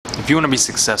you want to be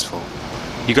successful,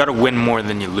 you got to win more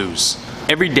than you lose.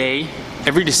 Every day,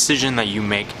 every decision that you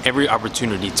make, every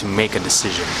opportunity to make a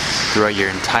decision throughout your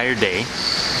entire day,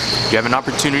 you have an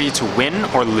opportunity to win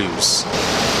or lose.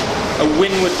 A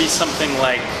win would be something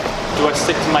like, do I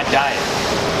stick to my diet?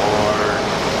 Or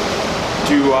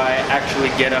do I actually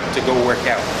get up to go work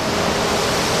out?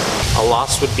 A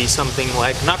loss would be something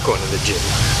like not going to the gym,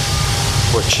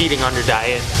 or cheating on your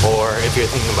diet. Or if you're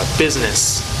thinking about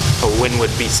business, a win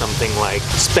would be something like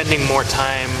spending more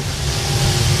time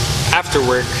after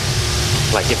work,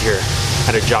 like if you're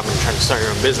at a job and you're trying to start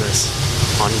your own business,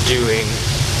 on doing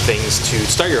things to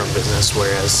start your own business,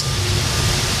 whereas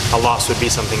a loss would be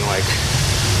something like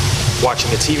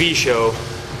watching a TV show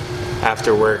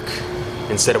after work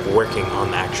instead of working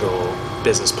on the actual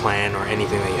business plan or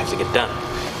anything that you have to get done.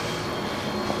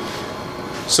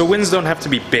 So wins don't have to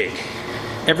be big.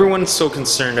 Everyone's so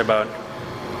concerned about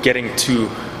getting to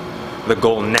the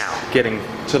goal now, getting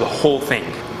to the whole thing,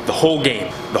 the whole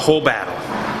game, the whole battle.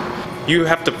 You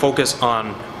have to focus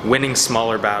on winning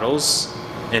smaller battles,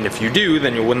 and if you do,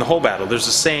 then you'll win the whole battle. There's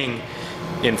a saying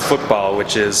in football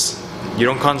which is, you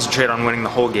don't concentrate on winning the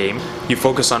whole game, you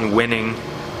focus on winning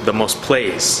the most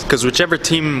plays. Because whichever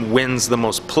team wins the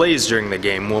most plays during the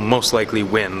game will most likely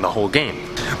win the whole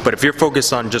game. But if you're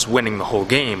focused on just winning the whole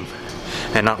game,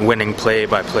 and not winning play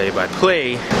by play by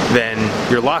play, then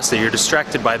you're lost there. You're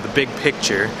distracted by the big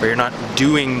picture, or you're not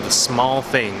doing the small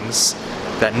things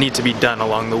that need to be done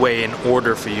along the way in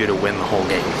order for you to win the whole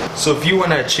game. So if you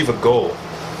want to achieve a goal,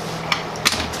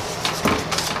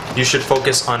 you should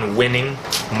focus on winning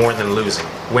more than losing.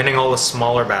 Winning all the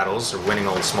smaller battles, or winning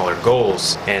all the smaller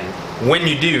goals. And when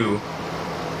you do,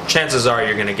 chances are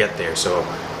you're going to get there. So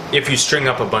if you string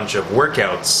up a bunch of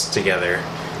workouts together,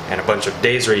 and a bunch of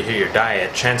days where you hit your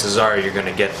diet, chances are you're going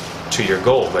to get to your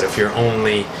goal. But if you're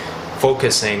only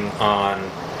focusing on,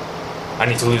 I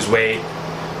need to lose weight,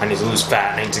 I need to lose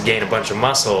fat, I need to gain a bunch of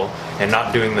muscle, and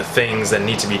not doing the things that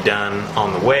need to be done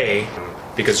on the way,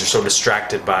 because you're so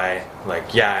distracted by,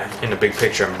 like, yeah, in the big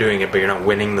picture I'm doing it, but you're not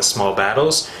winning the small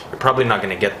battles, you're probably not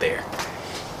going to get there.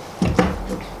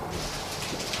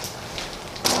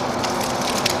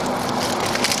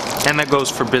 And that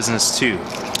goes for business too.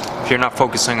 If you're not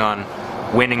focusing on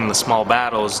winning the small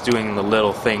battles, doing the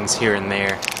little things here and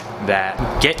there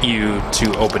that get you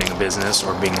to opening a business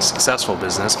or being a successful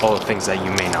business, all the things that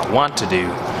you may not want to do,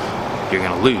 you're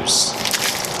going to lose.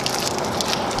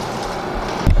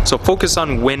 So focus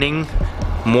on winning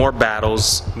more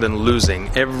battles than losing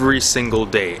every single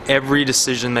day. Every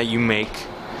decision that you make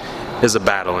is a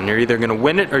battle, and you're either going to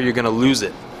win it or you're going to lose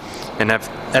it. And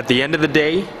at the end of the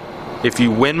day, if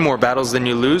you win more battles than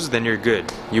you lose, then you're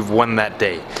good. You've won that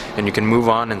day. And you can move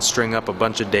on and string up a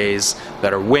bunch of days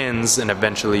that are wins, and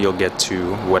eventually you'll get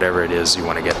to whatever it is you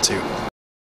want to get to.